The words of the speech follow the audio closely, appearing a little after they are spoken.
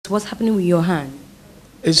What's happening with your hand?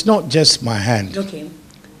 It's not just my hand. Okay.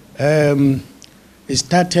 It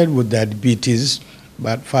started with diabetes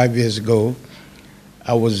about 5 years ago.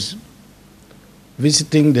 I was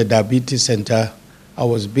visiting the diabetes center. I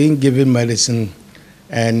was being given medicine,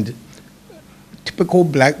 and typical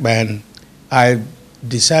black man, I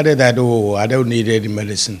decided that, I don't need any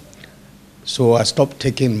medicine. So I stopped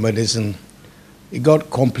taking medicine. It got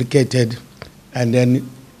complicated, and then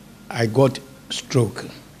I got stroke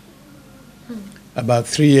about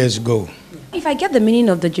 3 years ago. If I get the meaning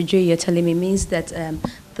of the JoJo you're telling me, it means that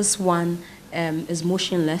this one is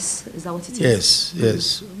motionless. Is that what it is?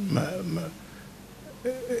 Yes.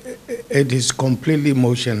 It is completely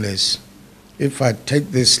motionless. If I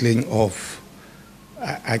take this sling off,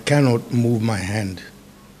 I cannot move my hand.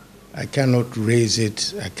 I cannot raise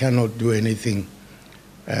it. I cannot do anything.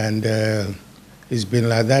 And it's been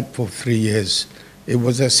like that for 3 years. It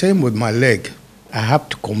was the same with my leg. I have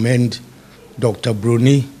to commend Dr.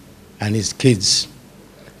 Bruni and his kids.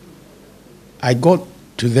 I got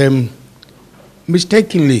to them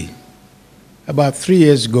mistakenly about 3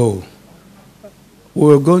 years ago. We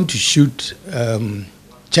were going to shoot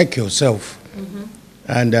Check Yourself. Mm-hmm.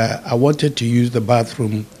 And I wanted to use the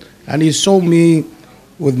bathroom. And he saw me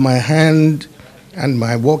with my hand and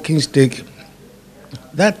my walking stick.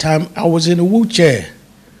 That time I was in a wheelchair.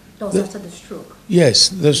 That was after the stroke? Yes,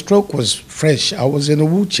 the stroke was fresh. I was in a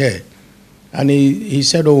wheelchair. And he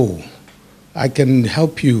said, I can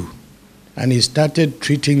help you. And he started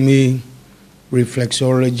treating me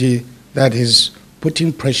reflexology, that is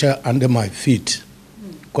putting pressure under my feet,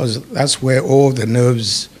 because that's where all the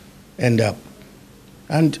nerves end up.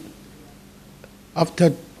 And after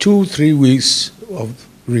 2-3 weeks of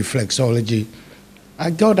reflexology, I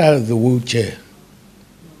got out of the wheelchair.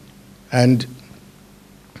 And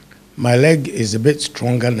my leg is a bit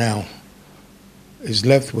stronger now. It's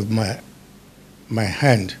left with my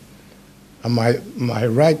hand. And my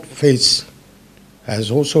right face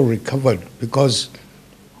has also recovered, because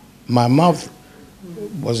my mouth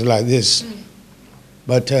was like this.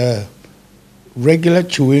 But regular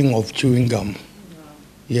chewing of chewing gum,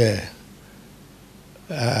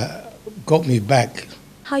 got me back.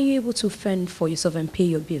 How are you able to fend for yourself and pay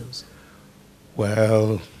your bills?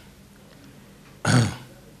 Well,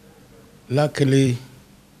 luckily,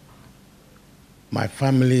 my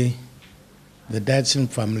family, the Dadson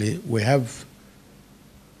family, we have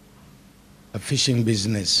a fishing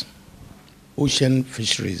business, ocean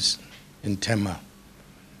fisheries in Tema.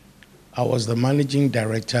 I was the managing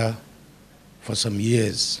director for some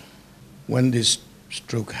years when this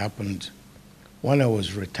stroke happened. When I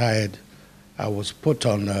was retired, I was put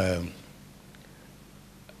on an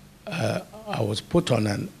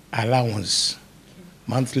allowance,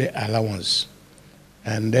 monthly allowance,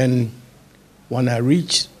 and then when I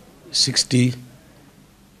reached 60,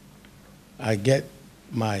 I get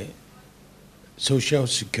my Social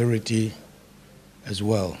Security as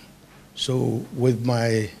well. So with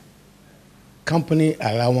my company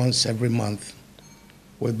allowance every month,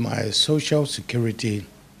 with my Social Security,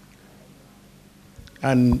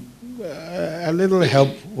 and a little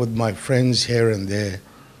help with my friends here and there,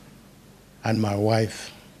 and my wife,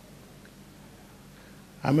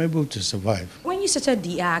 I'm able to survive. When you started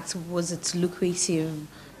the act, was it lucrative?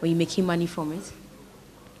 Were you making money from it?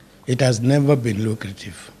 It has never been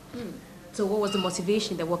lucrative. So what was the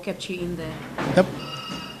motivation that what kept you in there?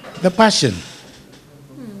 The passion.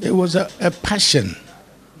 It was a passion,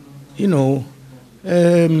 the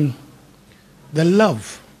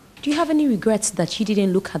love. Do you have any regrets that you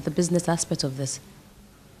didn't look at the business aspect of this?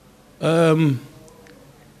 No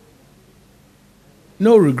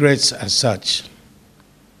regrets as such,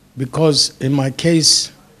 because in my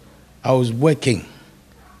case, I was working.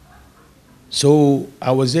 So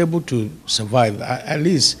I was able to survive. At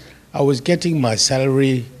least I was getting my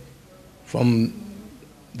salary from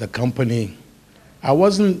the company. I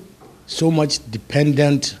wasn't so much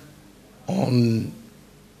dependent on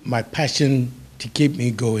my passion to keep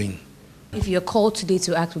me going. If you're called today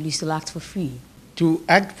to act, will you still act for free? To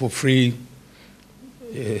act for free,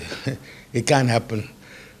 it can't happen.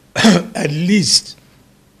 At least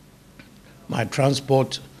my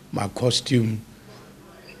transport, my costume,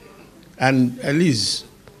 and at least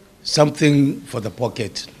something for the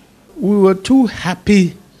pocket. We were too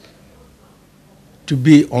happy to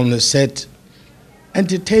be on the set,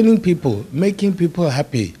 entertaining people, making people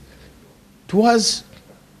happy. To us,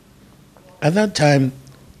 at that time,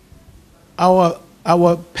 our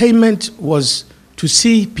payment was to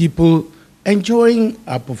see people enjoying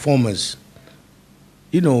our performance.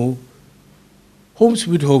 Home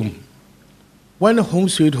Sweet Home. When Home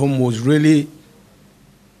Sweet Home was really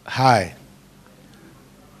high,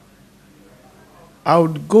 I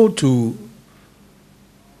would go to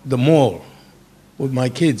the mall with my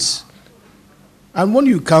kids. And when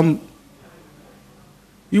you come,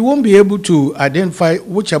 you won't be able to identify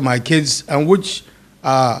which are my kids and which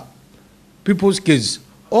are people's kids.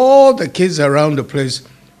 All the kids around the place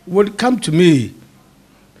would come to me.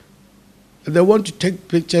 They want to take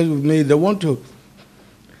pictures with me. They want to.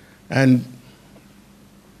 And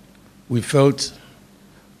we felt,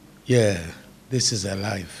 yeah, this is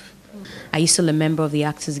alive. Are you still a member of the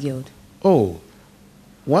Actors Guild? Oh,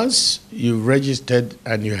 once you've registered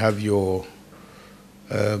and you have your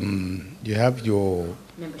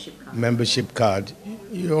membership card,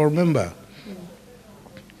 you're a member.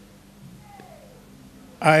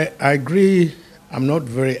 I agree. I'm not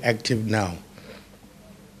very active now.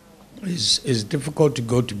 It's difficult to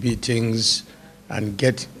go to meetings and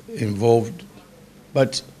get involved,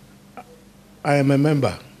 but I am a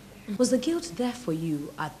member. Was the guild there for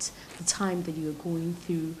you at the time that you were going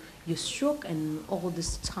through your stroke and all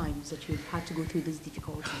these times that you had to go through these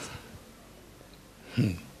difficulties?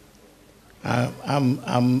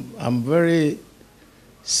 I'm very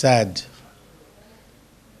sad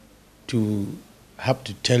to have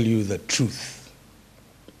to tell you the truth.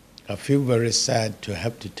 I feel very sad to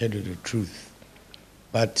have to tell you the truth.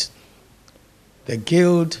 But the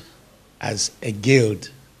guild, as a guild,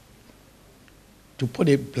 to put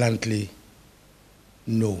it bluntly,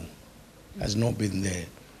 no, has not been there.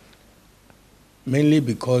 Mainly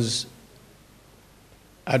because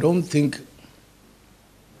I don't think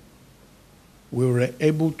we were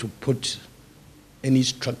able to put any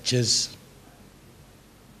structures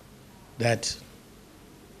that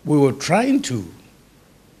we were trying to,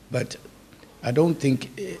 but I don't think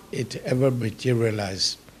it ever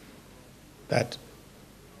materialized that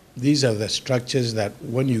these are the structures that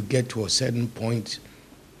when you get to a certain point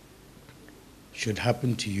should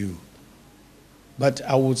happen to you. But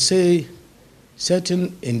I would say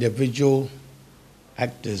certain individual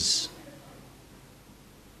actors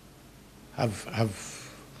have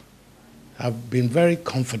been very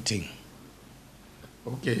comforting.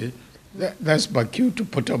 Okay, that's my cue to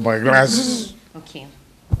put on my glasses. Okay.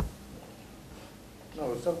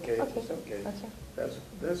 No, it's okay. It's okay.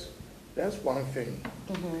 That's one thing.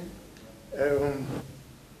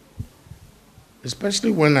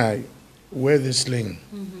 Especially when I wear this sling,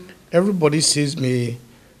 everybody sees me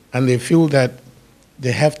and they feel that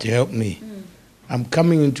they have to help me. I'm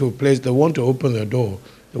coming into a place, they want to open the door,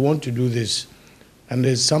 they want to do this. And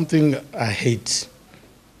there's something I hate,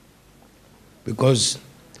 because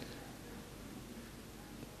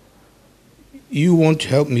you want to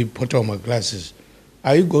help me put on my glasses.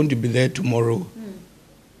 Are you going to be there tomorrow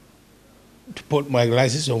to put my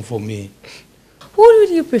glasses on for me? Who would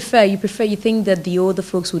you prefer? You think that the older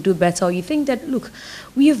folks will do better, or you think that, look,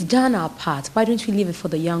 we have done our part, why don't we leave it for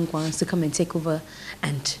the young ones to come and take over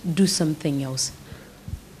and do something else?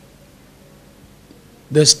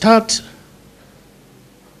 The start,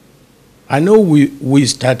 I know we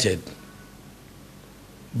started,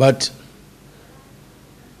 but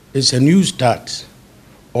it's a new start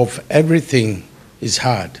of everything is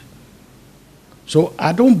hard. So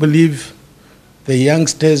I don't believe the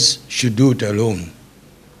youngsters should do it alone.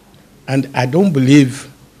 And I don't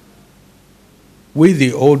believe we,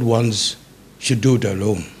 the old ones, should do it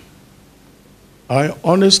alone. I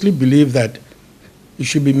honestly believe that it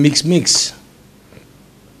should be mix.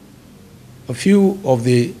 A few of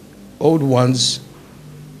the old ones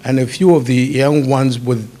and a few of the young ones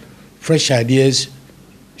with fresh ideas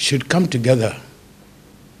should come together.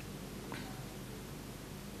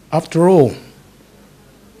 After all,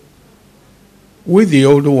 we, the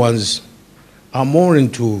older ones, are more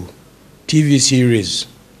into TV series,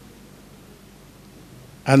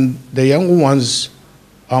 and the younger ones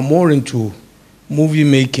are more into movie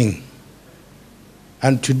making.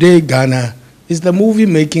 And today, Ghana is the movie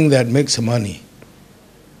making that makes money,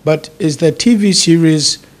 but it's the TV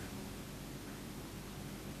series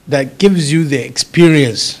that gives you the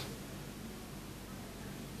experience.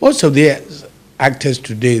 Most of the actors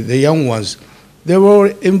today, the young ones, they were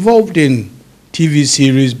involved in TV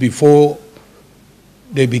series before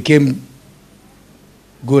they became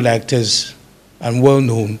good actors and well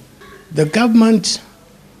known. The government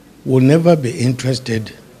will never be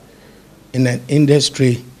interested in an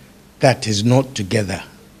industry that is not together.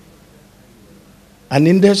 An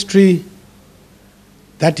industry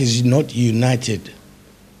that is not united,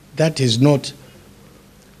 that is not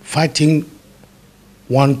fighting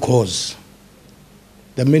one cause.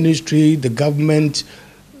 The ministry, the government,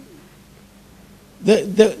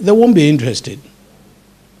 they won't be interested,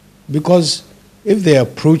 because if they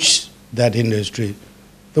approach that industry,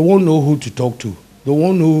 they won't know who to talk to. They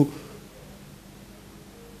won't know.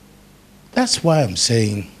 That's why I'm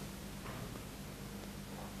saying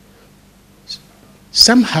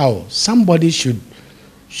somehow somebody should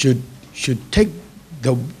take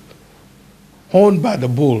the horn by the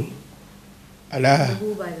bull. The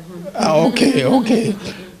bull by the horn. Okay.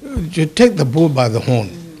 Should take the bull by the horn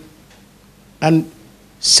and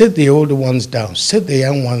sit the older ones down, sit the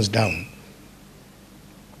young ones down.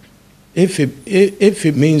 If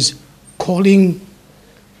it means calling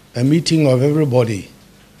a meeting of everybody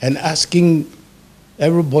and asking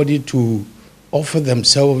everybody to offer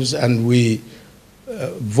themselves and we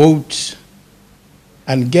vote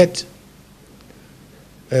and get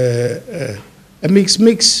a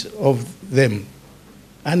mix of them,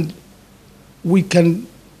 and we can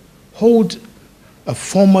hold a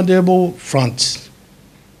formidable front,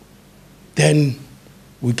 then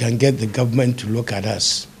we can get the government to look at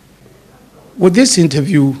us. With this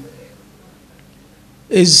interview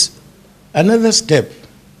is another step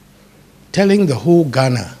telling the whole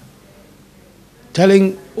Ghana,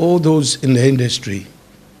 telling all those in the industry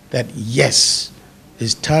that yes,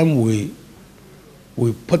 it's time we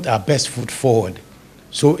put our best foot forward.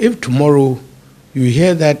 So if tomorrow you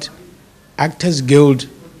hear that Actors Guild,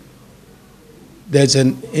 there's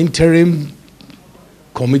an interim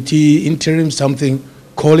committee, interim something,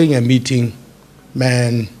 calling a meeting,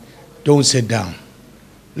 man, don't sit down.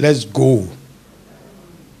 Let's go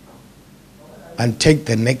and take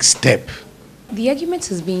the next step. The argument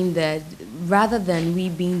has been that rather than we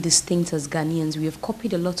being distinct as Ghanaians, we have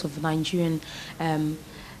copied a lot of Nigerian,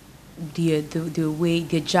 the way,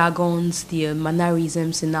 the jargons, the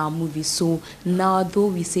mannerisms in our movies. So now, though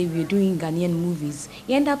we say we're doing Ghanaian movies,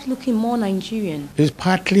 you end up looking more Nigerian. It's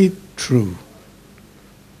partly true.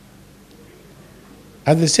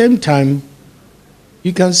 At the same time,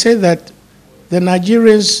 you can say that the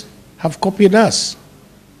Nigerians have copied us.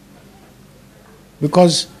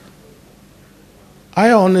 Because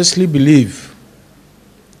I honestly believe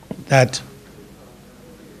that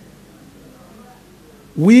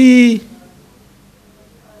we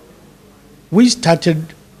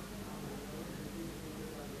started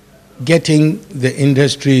getting the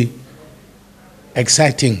industry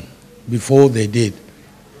exciting before they did.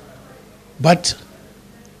 But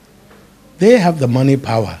they have the money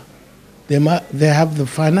power. They have the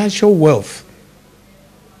financial wealth.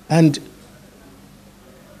 And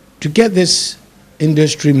to get this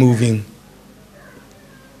industry moving,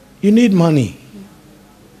 you need money.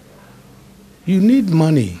 You need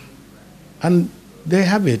money. And they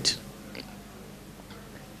have it.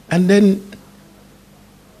 And then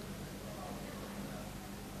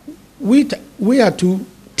we are too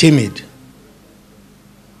timid.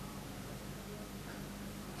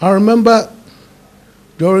 I remember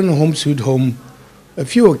during Home Sweet Home, a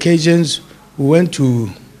few occasions we went to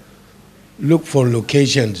look for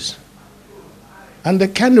locations. And the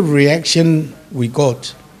kind of reaction we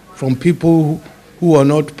got from people who are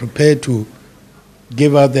not prepared to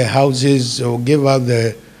give out their houses or give out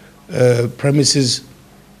their premises,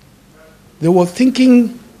 they were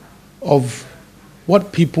thinking of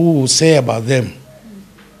what people will say about them.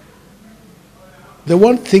 They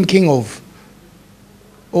weren't thinking of,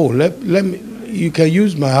 oh, let me, you can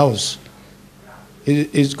use my house.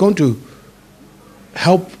 It's going to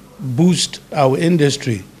help boost our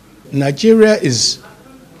industry. Nigeria is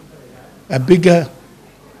a bigger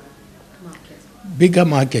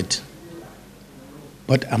market.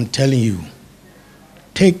 But I'm telling you,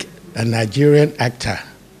 take a Nigerian actor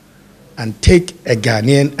and take a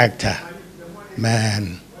Ghanaian actor,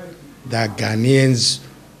 man, the Ghanaians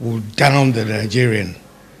will down the Nigerian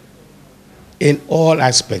in all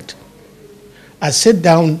aspects. I sit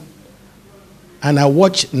down and I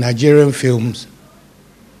watch Nigerian films,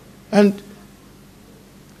 and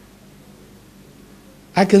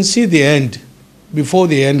I can see the end before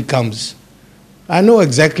the end comes. I know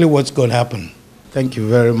exactly what's going to happen. Thank you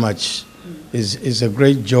very much. It's a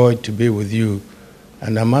great joy to be with you.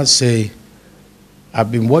 And I must say,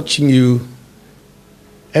 I've been watching you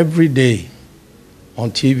every day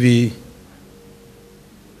on TV,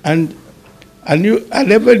 and I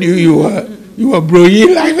never knew you were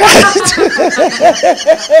brilliant like that.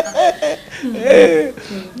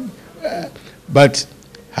 But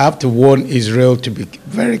I have to warn Israel to be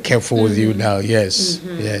very careful with you now. Yes,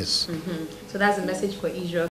 yes. So that's a message for Israel.